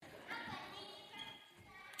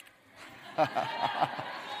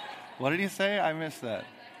What did he say? I missed that.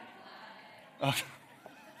 Oh.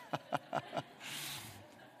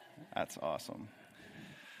 That's awesome.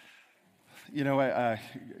 You know,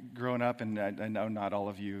 growing up, and I know not all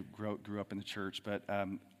of you grew up in the church, but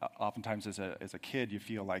oftentimes as a kid, you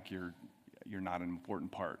feel like you're not an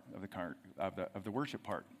important part of the worship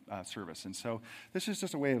part service, and so this is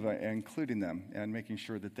just a way of including them and making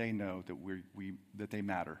sure that they know that that they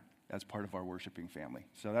matter as part of our worshiping family.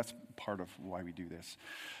 So that's part of why we do this.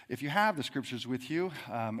 If you have the scriptures with you,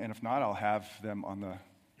 and if not, I'll have them on the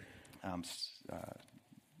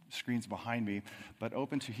screens behind me, but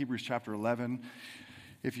open to Hebrews chapter 11.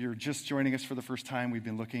 If you're just joining us for the first time, we've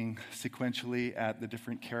been looking sequentially at the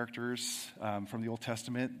different characters from the Old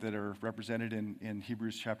Testament that are represented in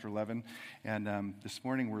Hebrews chapter 11, and this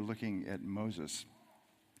morning we're looking at Moses.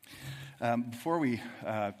 Before we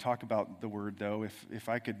talk about the word, though, if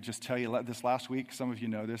I could just tell you, this last week, some of you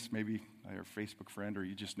know this, maybe your Facebook friend, or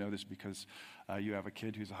you just know this because you have a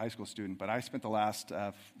kid who's a high school student, but I spent the last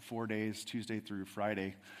 4 days, Tuesday through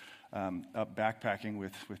Friday, up backpacking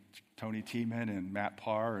with Tony Tiemann and Matt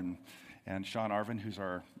Parr and Sean Arvin, who's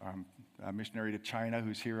our missionary to China,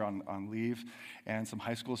 who's here on leave, and some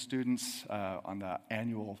high school students on the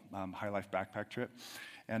annual High Life backpack trip.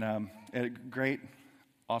 And a great,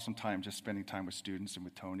 awesome time just spending time with students and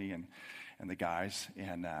with Tony and the guys.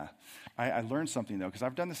 And I learned something, though, because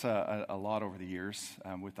I've done this a lot over the years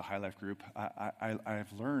with the High Life group.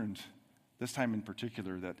 I've learned this time in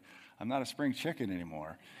particular that I'm not a spring chicken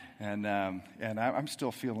anymore, and I'm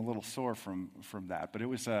still feeling a little sore from that. But it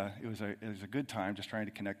was a good time just trying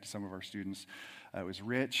to connect to some of our students. It was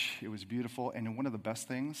rich, it was beautiful, and one of the best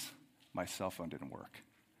things, my cell phone didn't work.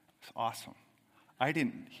 It's awesome. I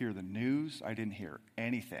didn't hear the news. I didn't hear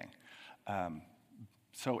anything. I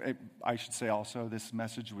should say also, this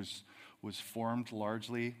message was formed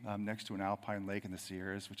largely next to an alpine lake in the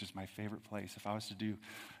Sierras, which is my favorite place. If I was to do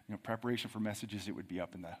preparation for messages, it would be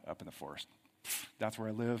up in the forest. That's where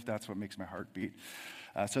I live. That's what makes my heart beat.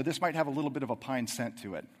 So this might have a little bit of a pine scent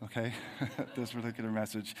to it, okay, this particular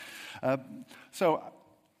message. So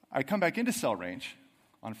I come back into cell range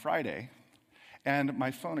on Friday, and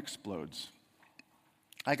my phone explodes.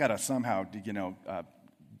 I got to somehow,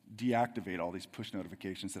 deactivate all these push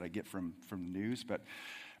notifications that I get from the news, but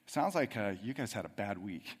it sounds like you guys had a bad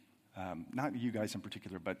week. Not you guys in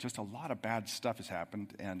particular, but just a lot of bad stuff has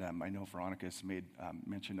happened, and I know Veronica's made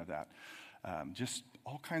mention of that. Just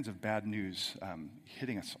all kinds of bad news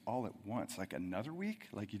hitting us all at once, like another week?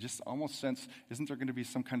 Like you just almost sense, isn't there going to be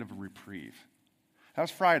some kind of a reprieve? That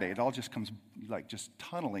was Friday. It all just comes like just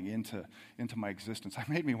tunneling into my existence. It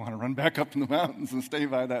made me want to run back up in the mountains and stay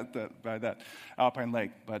by that alpine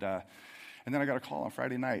lake. But and then I got a call on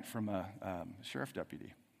Friday night from a sheriff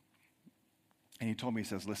deputy, and he told me, he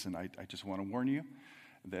says, "Listen, I just want to warn you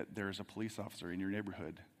that there's a police officer in your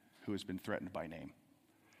neighborhood who has been threatened by name."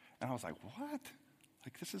 And I was like, "What?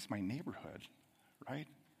 Like this is my neighborhood, right?"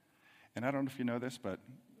 And I don't know if you know this, but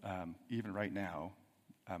even right now,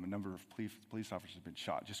 a number of police officers have been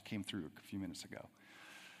shot. Just came through a few minutes ago.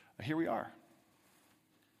 Here we are.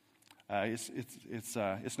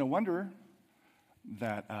 It's no wonder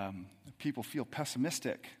that people feel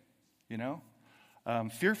pessimistic,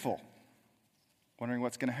 fearful, wondering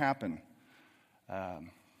what's going to happen,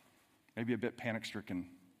 maybe a bit panic-stricken.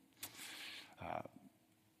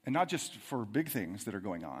 And not just for big things that are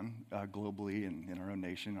going on globally and in our own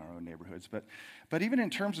nation, our own neighborhoods, but even in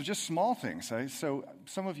terms of just small things. So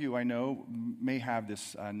some of you I know may have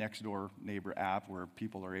this Nextdoor neighbor app where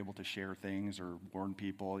people are able to share things or warn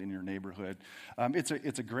people in your neighborhood. It's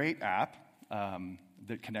a great app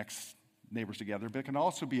that connects neighbors together, but it can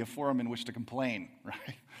also be a forum in which to complain,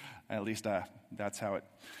 right? At least that's how it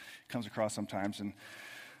comes across sometimes. And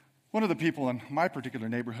one of the people in my particular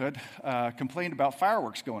neighborhood complained about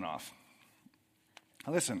fireworks going off.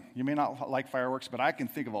 Now listen, you may not like fireworks, but I can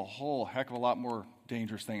think of a whole heck of a lot more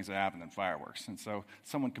dangerous things that happen than fireworks. And so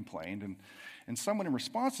someone complained, and someone in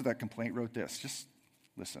response to that complaint wrote this. Just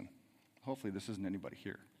listen. Hopefully this isn't anybody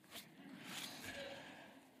here.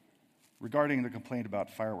 Regarding the complaint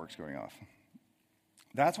about fireworks going off.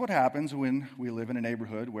 That's what happens when we live in a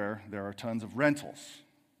neighborhood where there are tons of rentals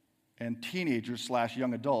and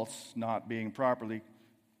teenagers/young adults not being properly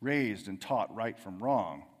raised and taught right from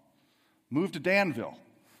wrong. Move to Danville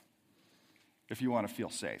if you want to feel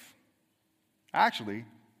safe. Actually,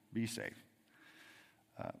 be safe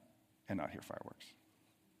and not hear fireworks.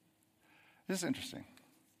 This is interesting.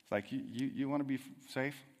 It's like you want to be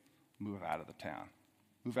safe? Move out of the town.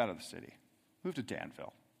 Move out of the city. Move to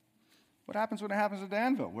Danville. What happens when it happens to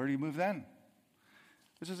Danville? Where do you move then?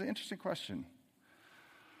 This is an interesting question.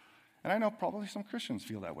 And I know probably some Christians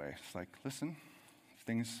feel that way. It's like, listen, if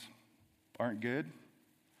things aren't good,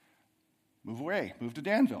 move away, move to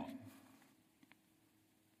Danville.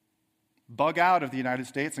 Bug out of the United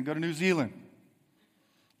States and go to New Zealand.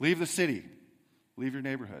 Leave the city. Leave your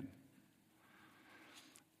neighborhood.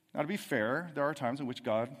 Now, to be fair, there are times in which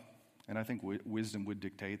God, and I think wisdom would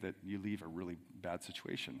dictate that you leave a really bad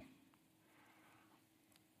situation.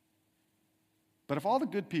 But if all the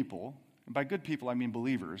good people, and by good people I mean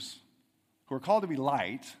believers, who are called to be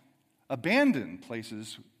light, abandon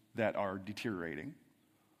places that are deteriorating,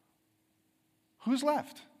 who's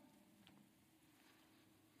left?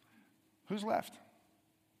 Who's left?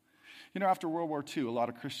 You know, after World War II, a lot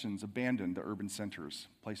of Christians abandoned the urban centers,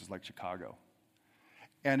 places like Chicago.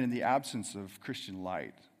 And in the absence of Christian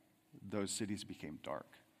light, those cities became dark.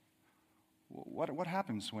 What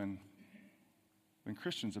happens when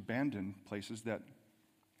Christians abandon places that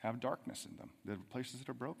have darkness in them, places that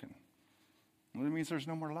are broken? Well, it means there's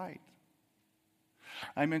no more light.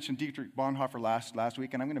 I mentioned Dietrich Bonhoeffer last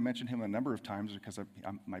week, and I'm going to mention him a number of times because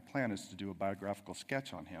my plan is to do a biographical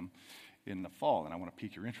sketch on him in the fall, and I want to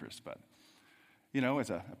pique your interest. But, you know,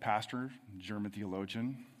 as a pastor, German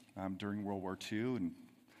theologian during World War II, and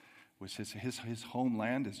was his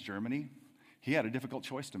homeland is Germany, he had a difficult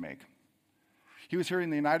choice to make. He was here in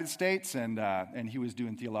the United States, and he was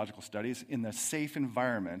doing theological studies in the safe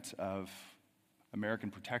environment of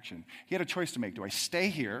American protection. He had a choice to make. Do I stay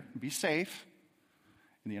here, be safe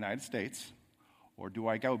in the United States, or do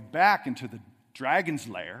I go back into the dragon's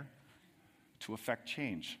lair to effect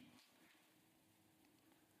change?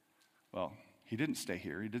 Well, he didn't stay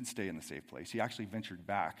here. He didn't stay in the safe place. He actually ventured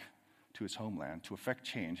back to his homeland to effect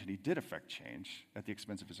change, and he did effect change at the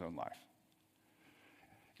expense of his own life.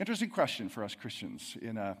 Interesting question for us Christians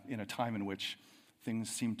in a time in which things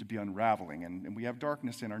seem to be unraveling, and we have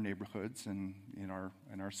darkness in our neighborhoods and in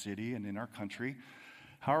our city and in our country.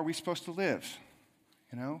 How are we supposed to live?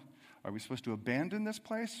 You know, are we supposed to abandon this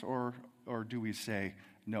place, or do we say,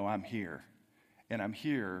 no, I'm here, and I'm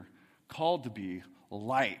here called to be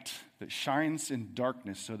light that shines in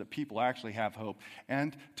darkness so that people actually have hope,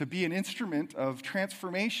 and to be an instrument of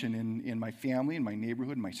transformation in my family, in my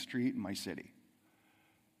neighborhood, in my street, in my city?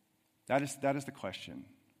 That is the question.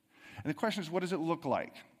 And the question is, what does it look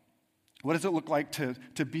like? What does it look like to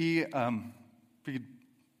be, we could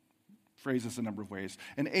phrase this a number of ways,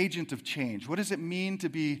 an agent of change? What does it mean to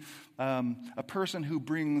be a person who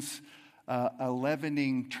brings a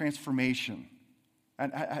leavening transformation?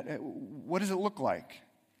 And what does it look like?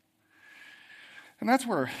 And that's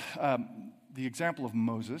where the example of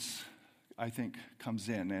Moses, I think, comes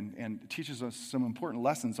in and teaches us some important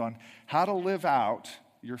lessons on how to live out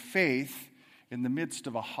your faith in the midst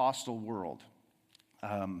of a hostile world.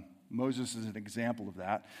 Moses is an example of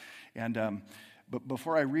that. And but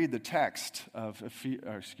before I read the text of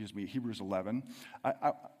Hebrews 11,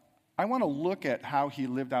 I want to look at how he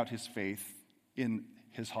lived out his faith in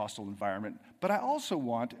his hostile environment. But I also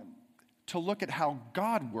want to look at how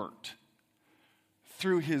God worked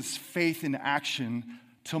through his faith in action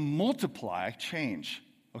to multiply change.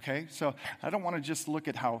 Okay? So I don't want to just look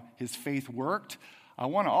at how his faith worked. I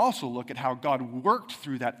want to also look at how God worked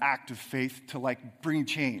through that act of faith to bring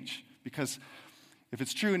change. Because if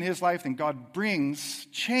it's true in his life, then God brings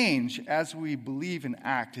change as we believe and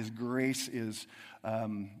act. His grace is at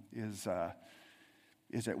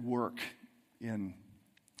work in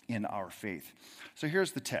our faith. So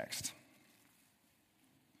here's the text.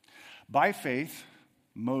 By faith,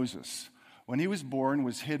 Moses, when he was born,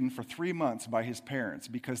 was hidden for 3 months by his parents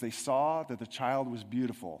because they saw that the child was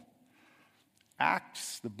beautiful.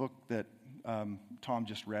 Acts, the book that Tom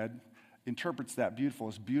just read, interprets that beautiful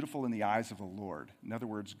as beautiful in the eyes of the Lord. In other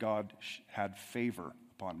words, God had favor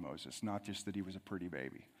upon Moses, not just that he was a pretty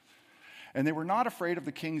baby. And they were not afraid of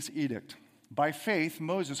the king's edict. By faith,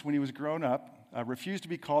 Moses, when he was grown up, refused to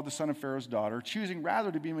be called the son of Pharaoh's daughter, choosing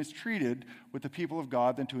rather to be mistreated with the people of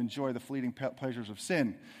God than to enjoy the fleeting pleasures of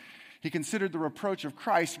sin. He considered the reproach of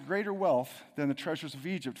Christ greater wealth than the treasures of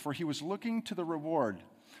Egypt, for he was looking to the reward.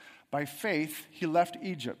 By faith, he left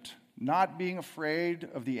Egypt, not being afraid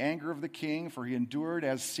of the anger of the king, for he endured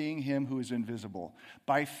as seeing him who is invisible.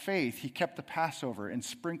 By faith, he kept the Passover and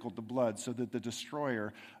sprinkled the blood so that the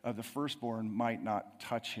destroyer of the firstborn might not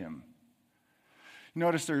touch him.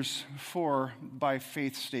 Notice there's 4 by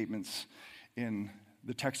faith statements in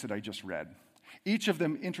the text that I just read, each of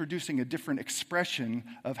them introducing a different expression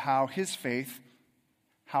of how his faith,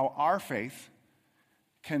 how our faith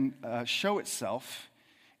can show itself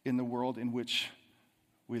in the world in which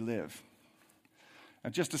we live. Now,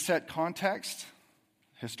 just to set context,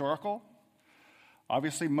 historical,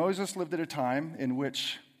 obviously Moses lived at a time in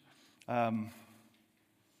which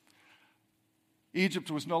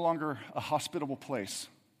Egypt was no longer a hospitable place.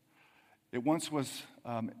 It once was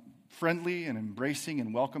friendly and embracing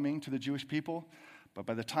and welcoming to the Jewish people, but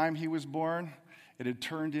by the time he was born, it had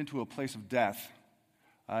turned into a place of death.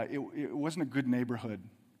 It wasn't a good neighborhood.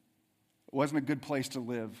 It wasn't a good place to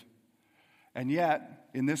live. And yet,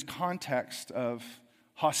 in this context of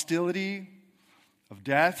hostility, of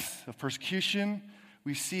death, of persecution,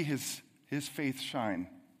 we see his faith shine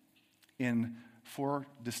in 4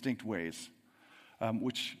 distinct ways,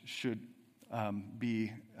 which should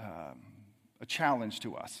be a challenge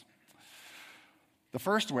to us. The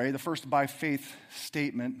first way, the first by faith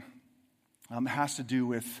statement, has to do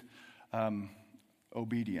with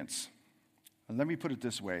obedience. And let me put it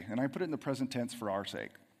this way, and I put it in the present tense for our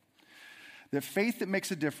sake. That faith that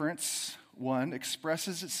makes a difference, 1,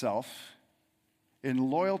 expresses itself in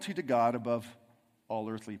loyalty to God above all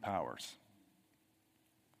earthly powers.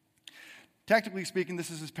 Technically speaking, this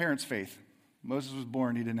is his parents' faith. Moses was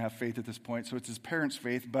born, he didn't have faith at this point, so it's his parents'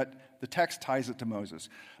 faith, but the text ties it to Moses.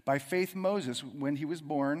 By faith, Moses, when he was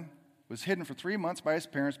born, was hidden for 3 months by his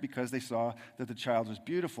parents because they saw that the child was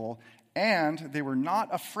beautiful, and they were not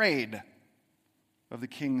afraid of the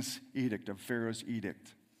king's edict, of Pharaoh's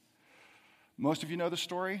edict. Most of you know the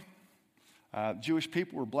story. Jewish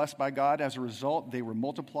people were blessed by God. As a result, they were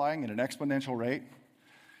multiplying at an exponential rate.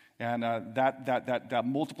 And that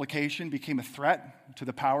multiplication became a threat to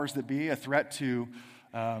the powers that be, a threat to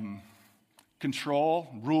control,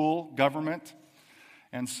 rule, government.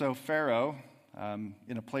 And so Pharaoh,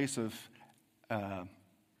 in a place of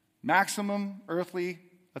maximum earthly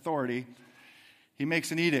authority, he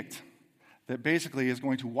makes an edict that basically is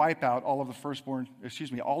going to wipe out all of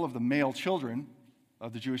the male children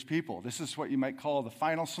of the Jewish people. This is what you might call the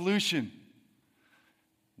final solution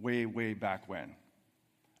way, way back when.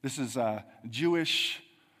 This is Jewish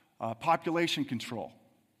population control.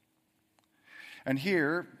 And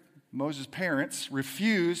here, Moses' parents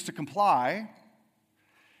refuse to comply,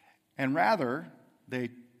 and rather, they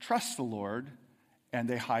trust the Lord and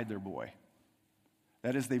they hide their boy.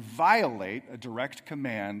 That is, they violate a direct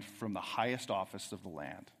command from the highest office of the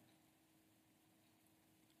land.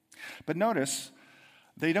 But notice,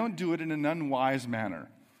 they don't do it in an unwise manner.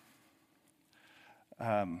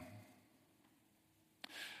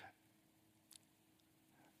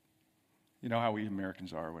 You know how we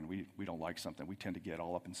Americans are when we don't like something, we tend to get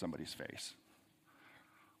all up in somebody's face.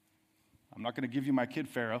 I'm not going to give you my kid,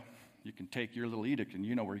 Pharaoh. You can take your little edict and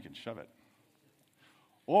you know where you can shove it.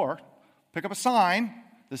 Or pick up a sign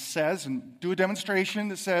that says, and do a demonstration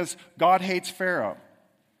that says, God hates Pharaoh.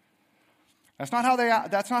 That's not how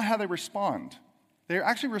they respond. They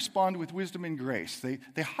actually respond with wisdom and grace. They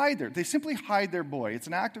simply hide their boy. It's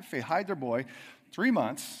an act of faith. Hide their boy 3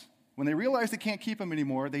 months. When they realize they can't keep him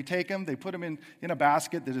anymore, they take him, they put him in a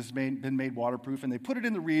basket that has been made waterproof, and they put it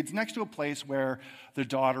in the reeds next to a place where the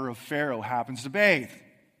daughter of Pharaoh happens to bathe.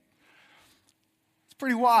 It's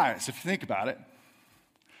pretty wise if you think about it.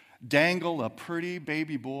 Dangle a pretty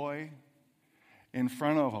baby boy in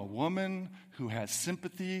front of a woman who has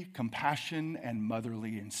sympathy, compassion, and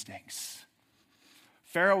motherly instincts.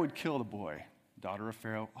 Pharaoh would kill the boy. Daughter of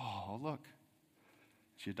Pharaoh, oh, look,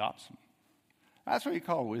 she adopts him. That's what you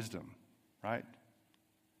call wisdom, right?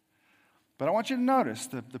 But I want you to notice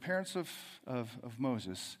that the parents of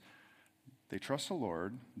Moses, they trust the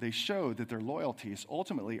Lord. They show that their loyalties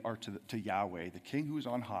ultimately are to Yahweh, the king who's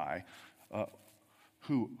on high,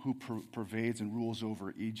 who pervades and rules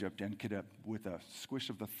over Egypt and could, with a squish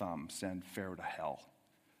of the thumb, send Pharaoh to hell.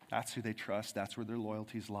 That's who they trust. That's where their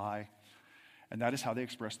loyalties lie. And that is how they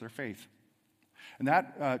express their faith. And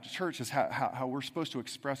that, church, is how we're supposed to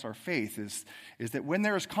express our faith, is that when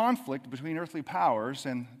there is conflict between earthly powers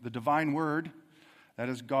and the divine word, that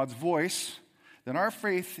is God's voice, then our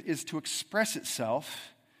faith is to express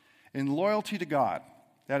itself in loyalty to God.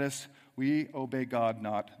 That is, we obey God,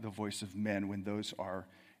 not the voice of men when those are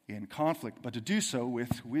in conflict, but to do so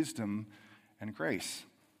with wisdom and grace.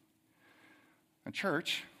 And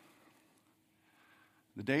church,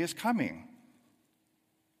 the day is coming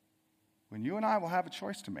when you and I will have a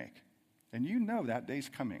choice to make, and you know that day's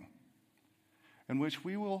coming, in which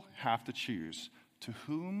we will have to choose, to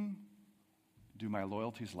whom do my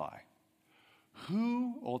loyalties lie?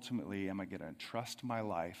 Who ultimately am I going to entrust my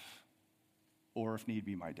life, or if need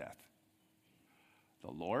be, my death?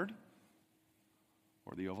 The Lord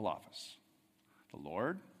or the Oval Office? The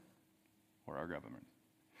Lord or our government?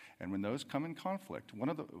 And when those come in conflict,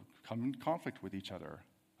 with each other,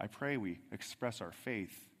 I pray we express our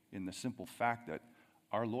faith in the simple fact that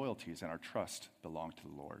our loyalties and our trust belong to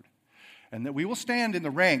the Lord. And that we will stand in the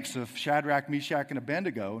ranks of Shadrach, Meshach, and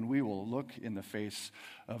Abednego, and we will look in the face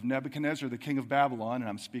of Nebuchadnezzar, the king of Babylon, and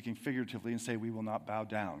I'm speaking figuratively, and say we will not bow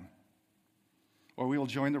down. Or we will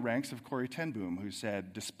join the ranks of Corrie ten Boom, who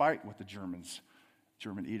said, despite what the German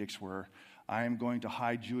edicts were, I am going to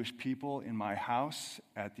hide Jewish people in my house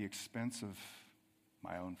at the expense of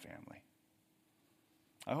my own family.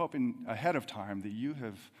 I hope ahead of time that you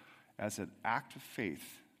have, as an act of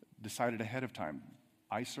faith, decided ahead of time,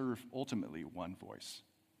 I serve ultimately one voice,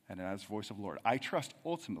 and as voice of the Lord. I trust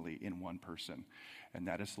ultimately in one person, and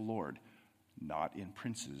that is the Lord, not in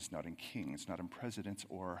princes, not in kings, not in presidents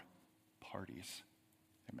or parties.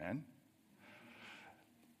 Amen?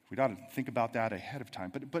 We'd ought to think about that ahead of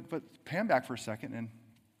time. But pan back for a second and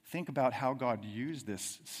think about how God used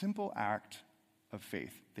this simple act of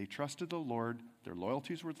faith. They trusted the Lord, their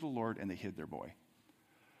loyalties were to the Lord, and they hid their boy.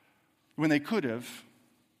 When they could have,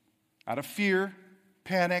 out of fear,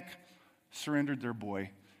 panic, surrendered their boy,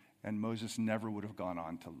 and Moses never would have gone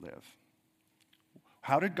on to live.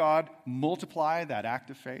 How did God multiply that act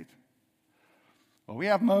of faith? Well, we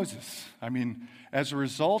have Moses. I mean, as a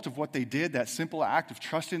result of what they did, that simple act of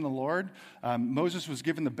trusting the Lord, Moses was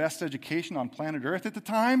given the best education on planet Earth at the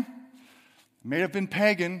time. May have been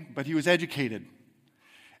pagan, but he was educated.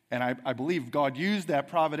 And I believe God used that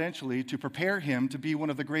providentially to prepare him to be one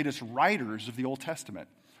of the greatest writers of the Old Testament,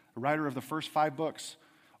 a writer of the first 5 books,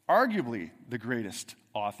 arguably the greatest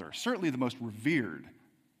author, certainly the most revered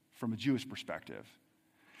from a Jewish perspective,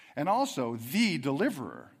 and also the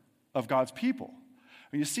deliverer of God's people.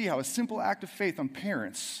 And you see how a simple act of faith on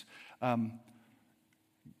parents,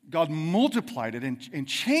 God multiplied it and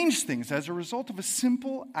changed things as a result of a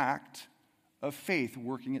simple act of faith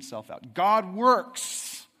working itself out. God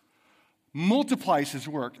works, multiplies his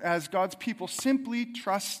work as God's people simply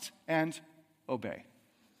trust and obey.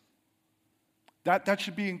 That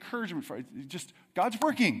should be encouragement for just God's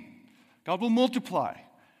working. God will multiply.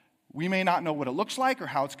 We may not know what it looks like or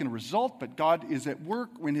how it's going to result, but God is at work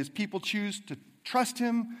when his people choose to trust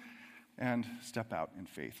him and step out in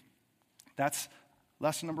faith. That's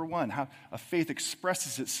lesson number 1. How a faith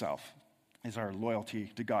expresses itself is our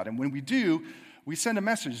loyalty to God. And when we do, we send a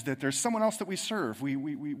message that there's someone else that we serve.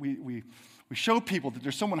 We show people that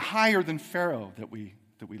there's someone higher than Pharaoh that we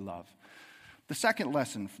love. The second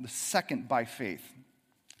lesson, the second by faith,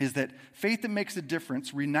 is that faith that makes a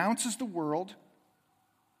difference renounces the world,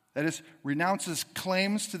 that is, renounces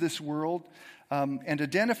claims to this world, and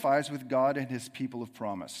identifies with God and his people of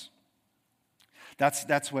promise.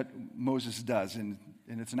 That's what Moses does, and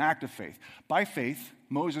it's an act of faith. By faith,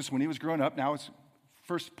 Moses, when he was grown up, now his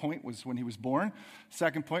first point was when he was born.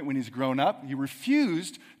 Second point, when he's grown up, he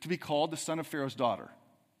refused to be called the son of Pharaoh's daughter,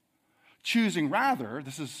 choosing rather,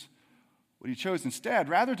 this is what he chose instead,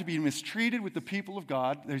 rather to be mistreated with the people of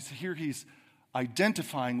God. Here he's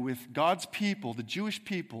identifying with God's people, the Jewish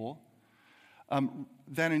people,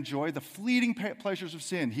 than enjoy the fleeting pleasures of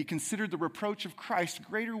sin. He considered the reproach of Christ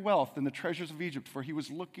greater wealth than the treasures of Egypt, for he was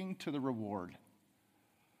looking to the reward.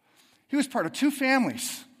 He was part of 2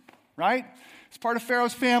 families, right? He's part of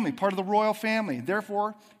Pharaoh's family, part of the royal family.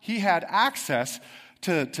 Therefore, he had access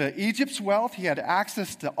to Egypt's wealth. He had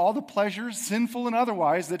access to all the pleasures, sinful and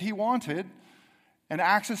otherwise, that he wanted, and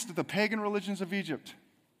access to the pagan religions of Egypt.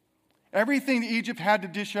 Everything that Egypt had to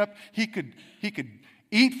dish up, he could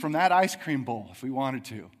eat from that ice cream bowl if we wanted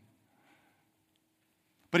to.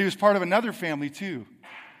 But he was part of another family too.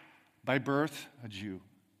 By birth, a Jew,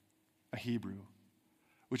 a Hebrew,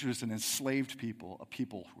 which was an enslaved people, a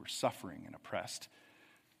people who were suffering and oppressed.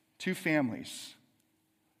 2 families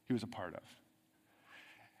he was a part of.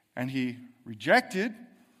 And he rejected,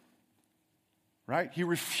 right? He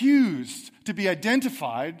refused to be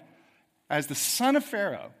identified as the son of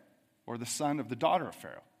Pharaoh or the son of the daughter of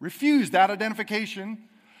Pharaoh. Refused that identification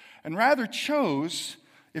and rather chose,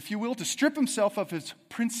 if you will, to strip himself of his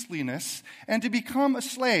princeliness and to become a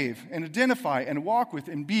slave and identify and walk with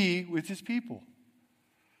and be with his people.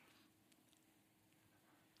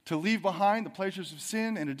 To leave behind the pleasures of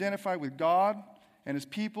sin and identify with God and his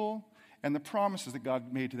people and the promises that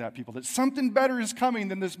God made to that people. That something better is coming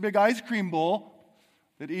than this big ice cream bowl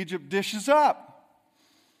that Egypt dishes up.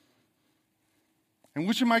 And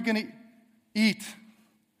which am I going to eat?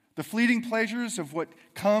 The fleeting pleasures of what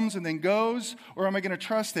comes and then goes? Or am I going to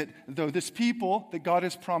trust that though this people that God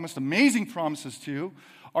has promised amazing promises to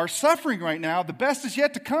are suffering right now, the best is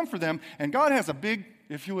yet to come for them, and God has a big,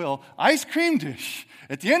 if you will, ice cream dish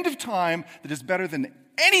at the end of time that is better than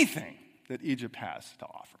anything that Egypt has to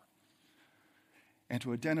offer. And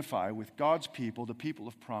to identify with God's people, the people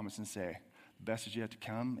of promise, and say, the best is yet to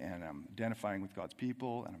come, and I'm identifying with God's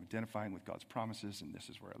people, and I'm identifying with God's promises, and this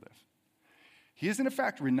is where I live. He is, in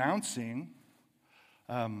effect, renouncing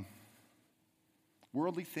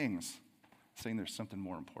worldly things, saying there's something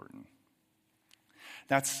more important.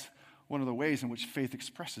 That's one of the ways in which faith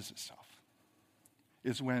expresses itself,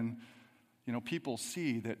 is when, people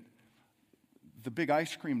see that the big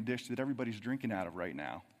ice cream dish that everybody's drinking out of right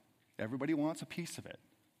now, everybody wants a piece of it.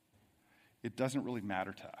 It doesn't really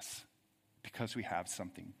matter to us because we have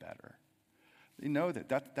something better. They know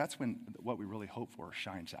that's when what we really hope for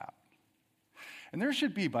shines out. And there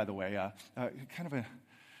should be, by the way, kind of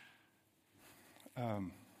a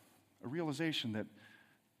realization that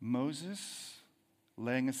Moses,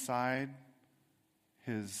 laying aside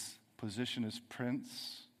his position as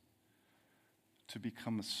prince to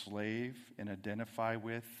become a slave and identify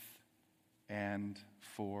with and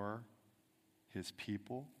for his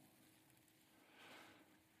people,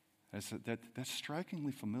 that's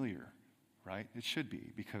strikingly familiar, right? It should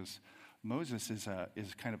be, because Moses is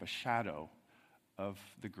kind of a shadow of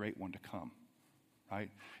the great one to come, right?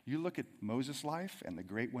 You look at Moses' life and the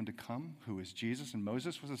great one to come, who is Jesus, and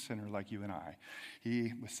Moses was a sinner like you and I.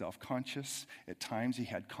 He was self-conscious. At times he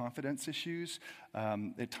had confidence issues.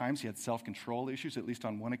 At times he had self-control issues. At least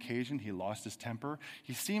on one occasion he lost his temper.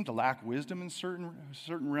 He seemed to lack wisdom in certain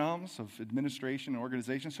realms of administration and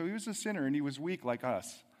organization. So he was a sinner and he was weak like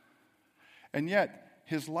us. And yet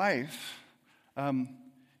his life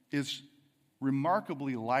is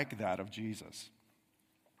remarkably like that of Jesus.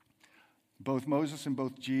 Both Moses and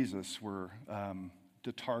both Jesus were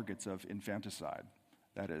the targets of infanticide,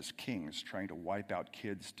 that is, kings trying to wipe out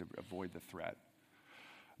kids to avoid the threat.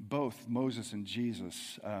 Both Moses and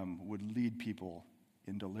Jesus would lead people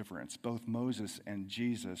in deliverance. Both Moses and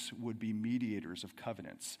Jesus would be mediators of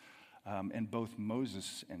covenants. And both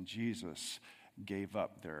Moses and Jesus gave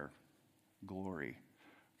up their glory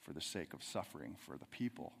for the sake of suffering for the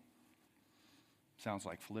people. Sounds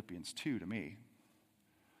like Philippians 2 to me,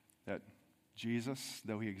 that Jesus,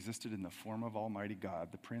 though he existed in the form of Almighty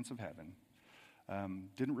God, the Prince of Heaven,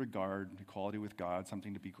 didn't regard equality with God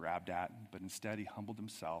something to be grabbed at, but instead he humbled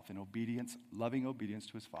himself in obedience, loving obedience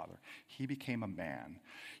to his Father. He became a man.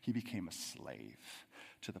 He became a slave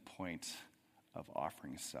to the point of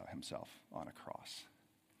offering himself on a cross.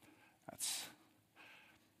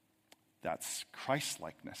 That's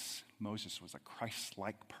Christ-likeness. Moses was a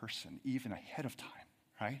Christ-like person, even ahead of time,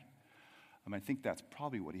 right? I think that's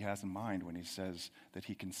probably what he has in mind when he says that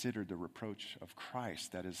he considered the reproach of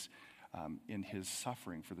Christ, that is, in his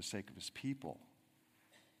suffering for the sake of his people.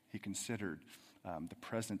 He considered the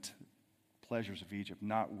present pleasures of Egypt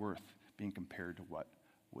not worth being compared to what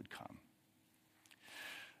would come.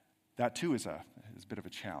 That too is a bit of a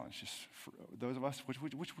challenge. Just for those of us, which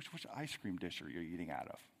ice cream dish are you eating out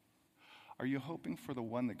of? Are you hoping for the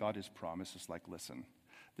one that God has promised? It's like, listen,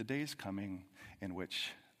 the day is coming in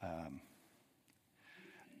which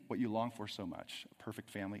what you long for so much, a perfect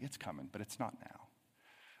family, it's coming, but it's not now.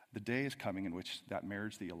 The day is coming in which that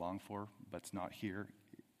marriage that you long for, but it's not here,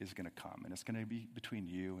 is going to come. And it's going to be between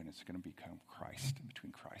you and it's going to become Christ,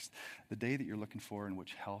 between Christ. The day that you're looking for in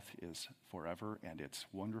which health is forever and it's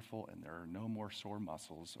wonderful and there are no more sore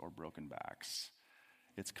muscles or broken backs.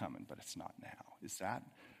 It's coming, but it's not now. Is that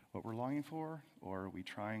what we're longing for? Or are we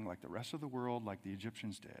trying, like the rest of the world, like the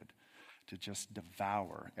Egyptians did, to just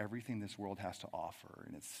devour everything this world has to offer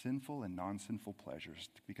and its sinful and non-sinful pleasures,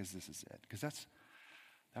 because this is it? Because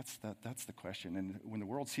that's the question. And when the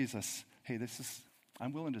world sees us, hey,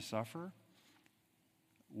 I'm willing to suffer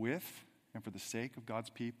with and for the sake of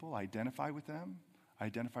God's people, identify with them,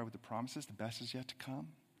 identify with the promises, the best is yet to come,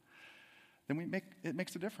 then it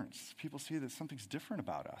makes a difference. People see that something's different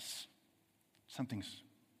about us. Something's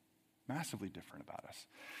massively different about us.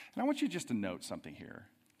 And I want you just to note something here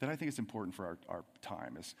that I think is important for our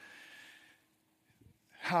time, is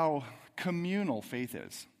how communal faith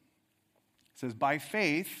is. It says, by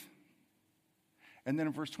faith, and then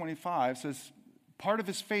in verse 25 says, part of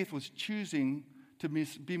his faith was choosing to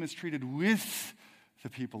be mistreated with the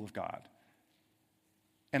people of God.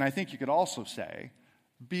 And I think you could also say,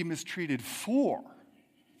 be mistreated for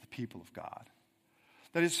the people of God.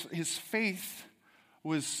 That is, his faith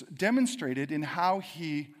was demonstrated in how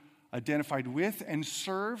he identified with and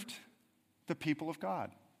served the people of God.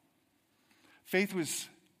 Faith was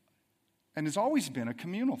and has always been a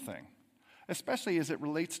communal thing, especially as it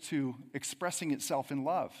relates to expressing itself in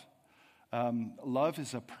love. Love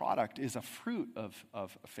is a product, is a fruit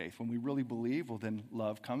of faith. When we really believe, well, then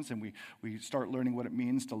love comes, and we start learning what it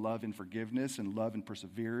means to love in forgiveness and love in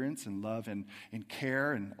perseverance and love in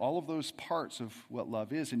care and all of those parts of what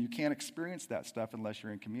love is. And you can't experience that stuff unless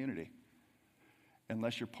you're in community,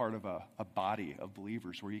 unless you're part of a body of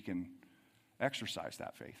believers where you can exercise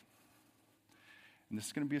that faith. And this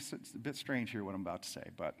is going to be a bit strange here, what I'm about to say,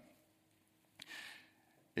 but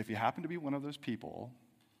if you happen to be one of those people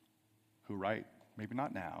who right, maybe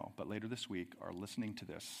not now, but later this week, are listening to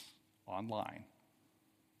this online,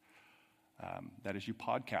 that is, you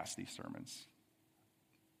podcast these sermons,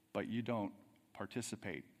 but you don't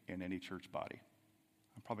participate in any church body.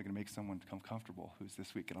 I'm probably going to make someone become comfortable who's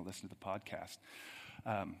this week going to listen to the podcast.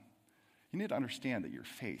 You need to understand that your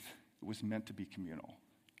faith was meant to be communal.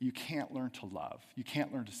 You can't learn to love. You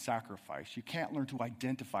can't learn to sacrifice. You can't learn to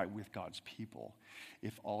identify with God's people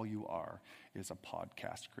if all you are is a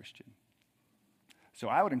podcast Christian. So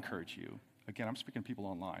I would encourage you, again, I'm speaking to people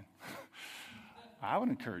online. I would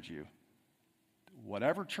encourage you,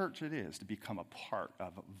 whatever church it is, to become a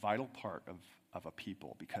vital part of a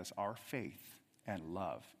people, because our faith and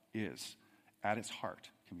love is, at its heart,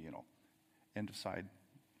 communal. End of side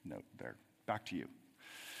note there. Back to you.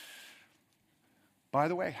 By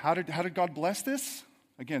the way, how did God bless this?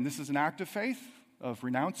 Again, this is an act of faith, of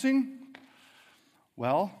renouncing.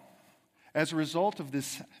 Well, as a result of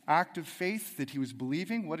this act of faith that he was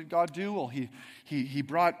believing, what did God do? Well, he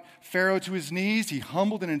brought Pharaoh to his knees. He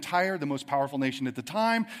humbled the most powerful nation at the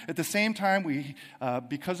time. At the same time,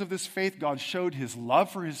 because of this faith, God showed his love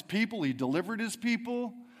for his people. He delivered his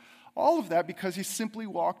people. All of that because he simply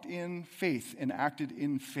walked in faith and acted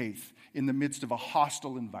in faith in the midst of a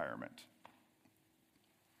hostile environment.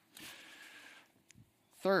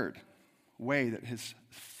 Third way that his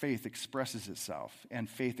faith expresses itself, and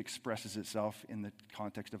faith expresses itself in the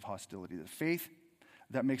context of hostility. The faith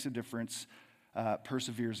that makes a difference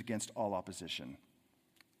perseveres against all opposition.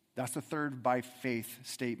 That's the third by faith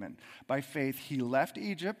statement. By faith, he left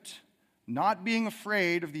Egypt, not being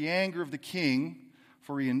afraid of the anger of the king,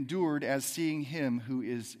 for he endured as seeing him who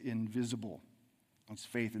is invisible. It's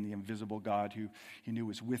faith in the invisible God who he knew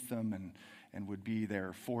was with them and would be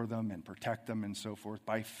there for them and protect them and so forth.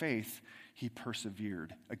 By faith, he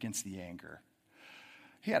persevered against the anger.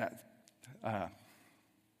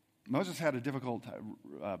 Moses had a difficult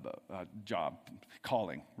job,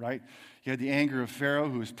 calling, right? He had the anger of Pharaoh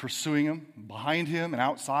who was pursuing him, behind him and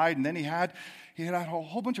outside, and then he had a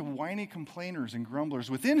whole bunch of whiny complainers and grumblers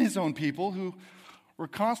within his own people who were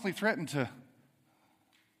constantly threatened to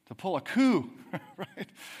pull a coup, right?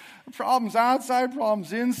 Problems outside,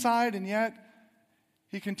 problems inside, and yet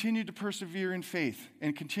he continued to persevere in faith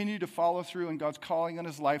and continued to follow through in God's calling on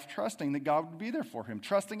his life, trusting that God would be there for him,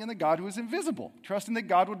 trusting in the God who is invisible, trusting that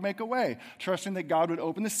God would make a way, trusting that God would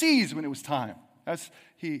open the seas when it was time. As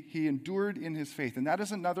he endured in his faith. And that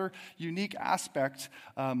is another unique aspect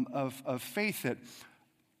of faith that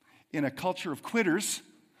in a culture of quitters,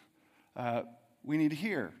 we need to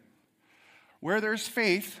hear. Where there's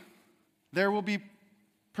faith, there will be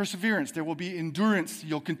perseverance. There will be endurance.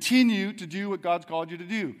 You'll continue to do what God's called you to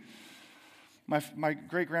do. My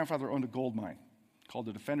great-grandfather owned a gold mine called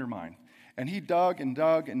the Defender Mine. And he dug and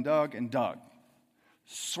dug and dug and dug.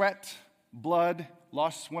 Sweat, blood,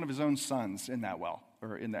 lost one of his own sons in that well,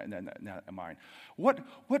 or in that mine. What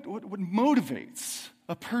motivates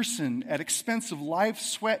a person at expense of life,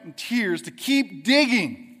 sweat, and tears to keep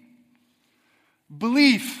digging?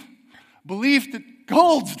 Belief that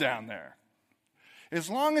gold's down there. As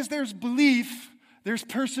long as there's belief, there's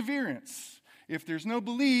perseverance. If there's no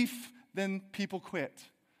belief, then people quit.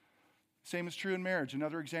 Same is true in marriage.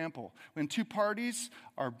 Another example. When two parties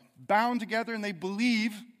are bound together and they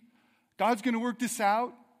believe God's going to work this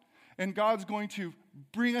out, and God's going to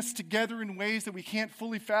bring us together in ways that we can't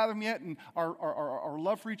fully fathom yet, and our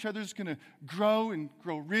love for each other is going to grow and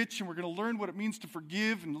grow rich, and we're going to learn what it means to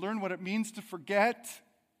forgive and learn what it means to forget.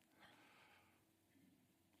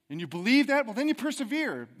 And you believe that, well, then you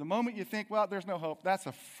persevere. The moment you think, well, there's no hope, that's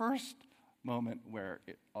the first moment where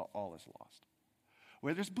all is lost.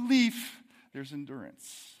 Where there's belief, there's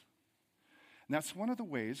endurance. And that's one of the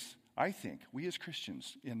ways I think we as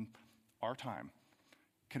Christians in our time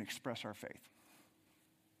can express our faith.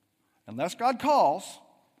 Unless God calls,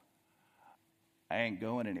 I ain't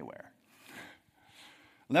going anywhere.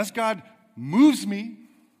 Unless God moves me,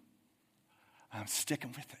 I'm sticking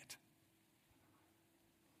with it.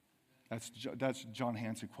 That's John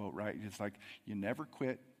Hanson quote, right? It's like, you never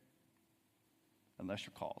quit unless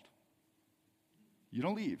you're called. You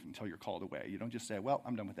don't leave until you're called away. You don't just say, well,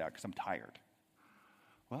 I'm done with that because I'm tired.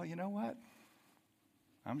 Well, you know what?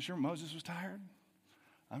 I'm sure Moses was tired.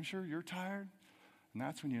 I'm sure you're tired. And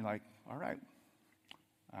that's when you're like, all right,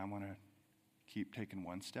 I want to keep taking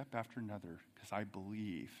one step after another because I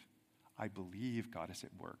believe God is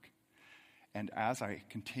at work. And as I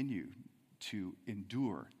continue to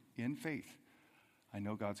endure in faith, I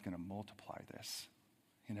know God's going to multiply this.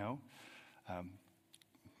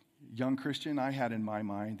 young Christian, I had in my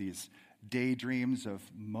mind these daydreams of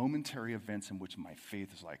momentary events in which my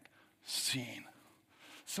faith is like seen.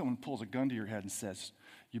 Someone pulls a gun to your head and says,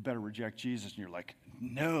 you better reject Jesus. And you're like,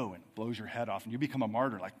 no, and blows your head off. And you become a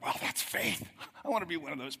martyr like, wow, that's faith. I want to be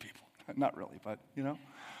one of those people. Not really, but,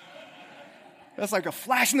 That's like a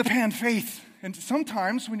flash in the pan faith. And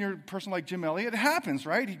sometimes when you're a person like Jim Elliot, it happens,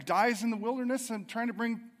 right? He dies in the wilderness and trying to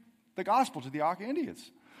bring the gospel to the Auca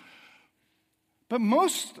Indians. But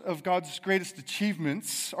most of God's greatest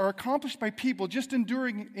achievements are accomplished by people just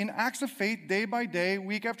enduring in acts of faith day by day,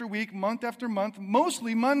 week after week, month after month,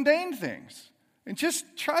 mostly mundane things, and just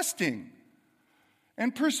trusting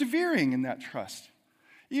and persevering in that trust.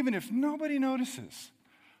 Even if nobody notices,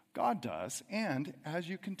 God does. And as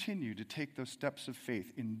you continue to take those steps of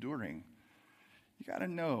faith, enduring, you got to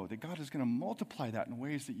know that God is going to multiply that in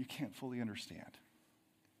ways that you can't fully understand.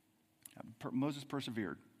 Moses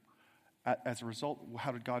persevered. As a result,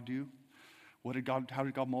 how did God do? How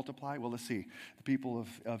did God multiply? Well, let's see. The people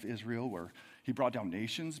of Israel he brought down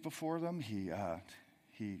nations before them. He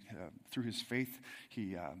through his faith,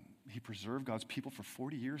 he preserved God's people for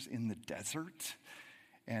 40 years in the desert.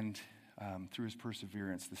 And through his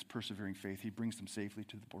perseverance, this persevering faith, he brings them safely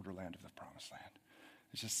to the borderland of the promised land.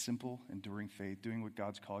 It's just simple, enduring faith, doing what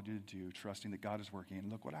God's called you to do, trusting that God is working.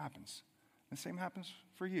 And look what happens. The same happens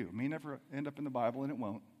for you. It may never end up in the Bible, and it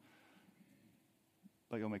won't.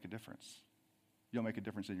 But you'll make a difference. You'll make a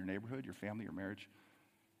difference in your neighborhood, your family, your marriage,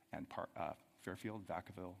 and Fairfield,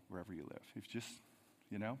 Vacaville, wherever you live. If just,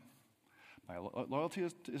 my loyalty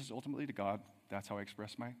is ultimately to God. That's how I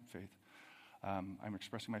express my faith. I'm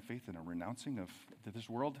expressing my faith in a renouncing of that this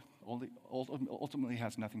world ultimately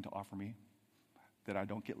has nothing to offer me that I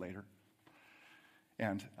don't get later.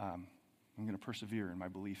 And I'm going to persevere in my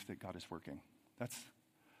belief that God is working.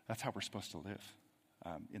 That's how we're supposed to live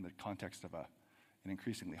in the context of an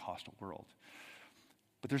increasingly hostile world.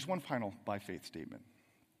 But there's one final by faith statement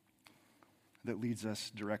that leads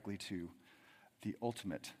us directly to the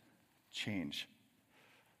ultimate change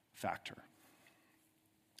factor.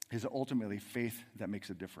 Is ultimately faith that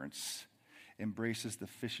makes a difference, embraces the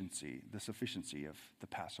sufficiency of the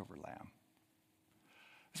Passover lamb.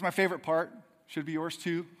 This is my favorite part. Should be yours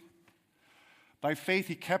too. By faith,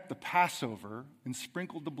 he kept the Passover and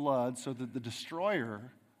sprinkled the blood so that the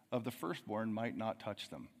destroyer of the firstborn might not touch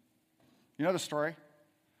them. You know the story?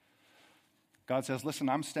 God says, listen,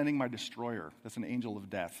 I'm sending my destroyer. That's an angel of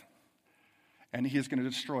death. And he is going to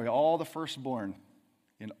destroy all the firstborn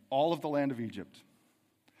in all of the land of Egypt.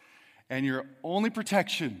 And your only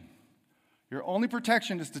protection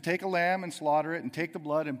is to take a lamb and slaughter it and take the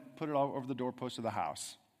blood and put it all over the doorpost of the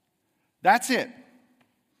house. That's it.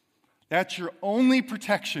 That's your only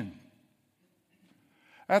protection.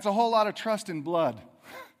 That's a whole lot of trust in blood,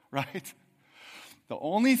 right? The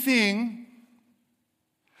only thing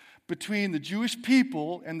between the Jewish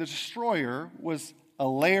people and the destroyer was a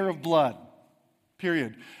layer of blood,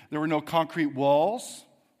 period. There were no concrete walls.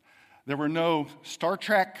 There were no Star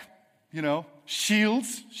Trek,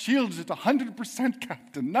 shields. Shields at 100%,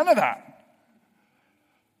 Captain. None of that.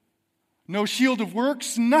 No shield of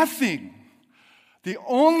works, nothing. The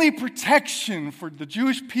only protection for the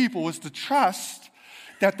Jewish people was to trust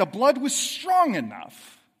that the blood was strong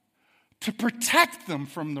enough to protect them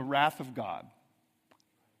from the wrath of God.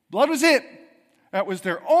 Blood was it. That was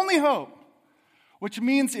their only hope. Which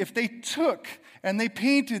means if they took and they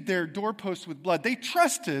painted their doorposts with blood, they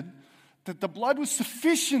trusted that the blood was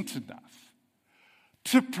sufficient enough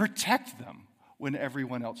to protect them when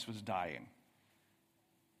everyone else was dying.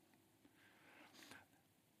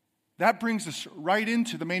 That brings us right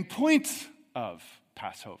into the main point of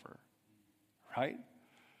Passover, right?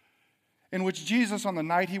 In which Jesus, on the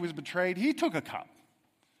night he was betrayed, he took a cup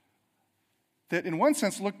that in one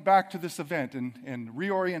sense looked back to this event and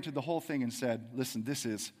reoriented the whole thing and said, listen, this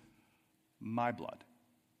is my blood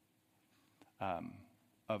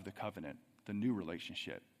of the covenant, the new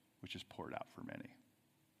relationship, which is poured out for many.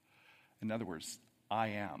 In other words, I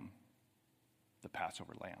am the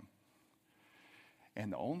Passover lamb.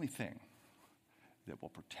 And the only thing that will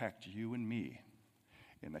protect you and me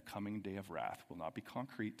in the coming day of wrath will not be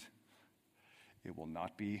concrete. It will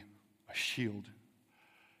not be a shield.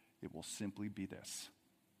 It will simply be this,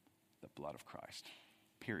 the blood of Christ,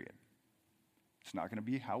 period. It's not going to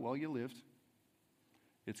be how well you lived.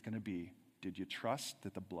 It's going to be, did you trust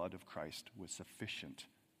that the blood of Christ was sufficient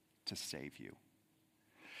to save you?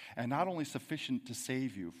 And not only sufficient to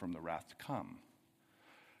save you from the wrath to come,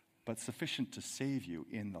 but sufficient to save you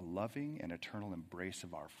in the loving and eternal embrace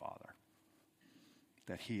of our Father.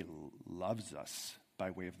 That he loves us by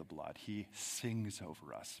way of the blood. He sings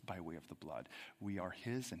over us by way of the blood. We are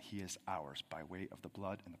his and he is ours by way of the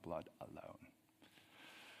blood and the blood alone.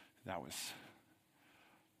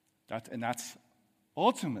 That's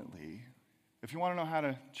ultimately, if you want to know how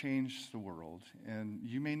to change the world, and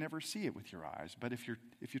you may never see it with your eyes, but if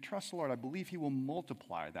you trust the Lord, I believe he will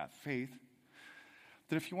multiply that faith.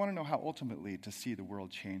 That if you want to know how ultimately to see the world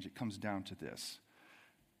change, it comes down to this: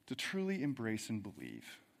 to truly embrace and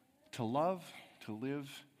believe, to love, to live,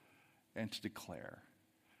 and to declare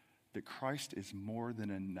that Christ is more than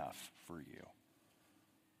enough for you.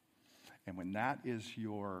 And when that is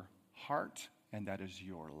your heart, and that is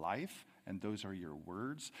your life, and those are your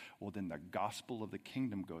words, well, then the gospel of the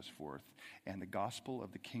kingdom goes forth, and the gospel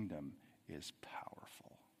of the kingdom is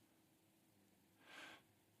powerful.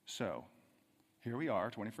 So, here we are,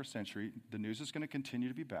 21st century. The news is going to continue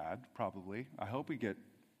to be bad, probably. I hope we get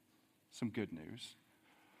some good news.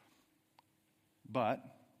 But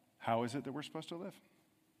how is it that we're supposed to live?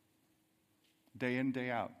 Day in, day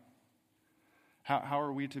out. How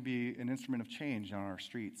are we to be an instrument of change on our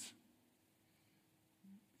streets,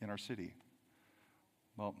 in our city?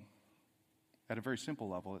 Well, at a very simple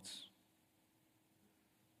level, it's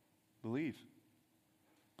believe.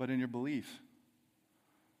 But in your belief,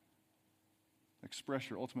 express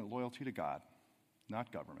your ultimate loyalty to God,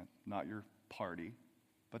 not government, not your party,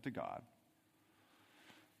 but to God.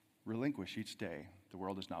 Relinquish each day. The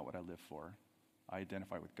world is not what I live for. I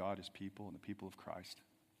identify with God, his people, and the people of Christ.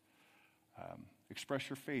 Express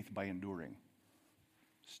your faith by enduring.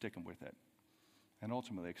 Sticking with it. And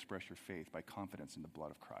ultimately express your faith by confidence in the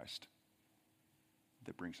blood of Christ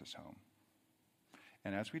that brings us home.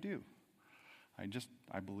 And as we do,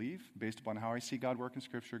 I believe, based upon how I see God work in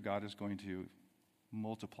Scripture, God is going to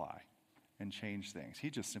multiply and change things. He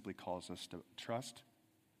just simply calls us to trust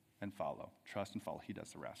and follow. Trust and follow. He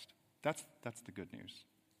does the rest. That's the good news.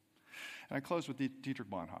 And I close with Dietrich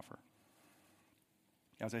Bonhoeffer.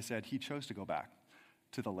 As I said, he chose to go back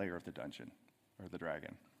to the lair of the dungeon, or the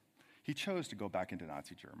dragon. He chose to go back into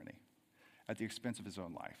Nazi Germany at the expense of his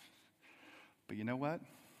own life. But you know what?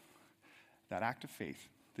 That act of faith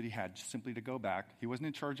that he had simply to go back, he wasn't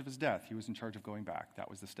in charge of his death, he was in charge of going back. That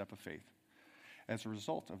was the step of faith. As a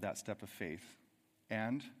result of that step of faith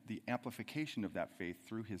and the amplification of that faith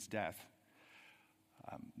through his death,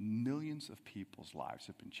 millions of people's lives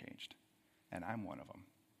have been changed. And I'm one of them,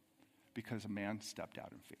 because a man stepped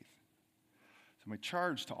out in faith. So my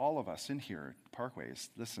charge to all of us in here at Parkway is,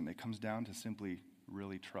 listen, it comes down to simply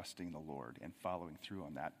really trusting the Lord and following through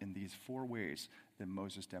on that in these 4 ways that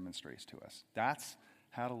Moses demonstrates to us. That's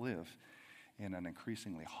how to live in an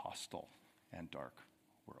increasingly hostile and dark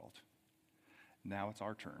world. Now it's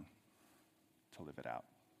our turn to live it out.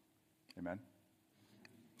 Amen?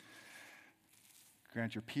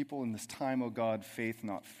 Grant your people in this time, O God, faith,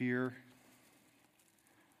 not fear.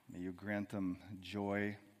 May you grant them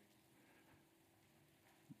joy,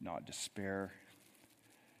 not despair.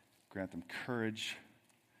 Grant them courage,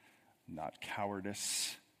 not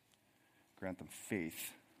cowardice. Grant them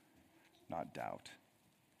faith, not doubt.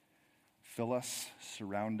 Fill us,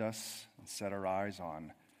 surround us, and set our eyes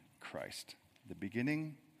on Christ, the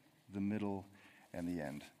beginning, the middle, and the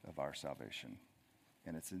end of our salvation.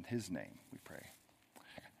 And it's in his name we pray.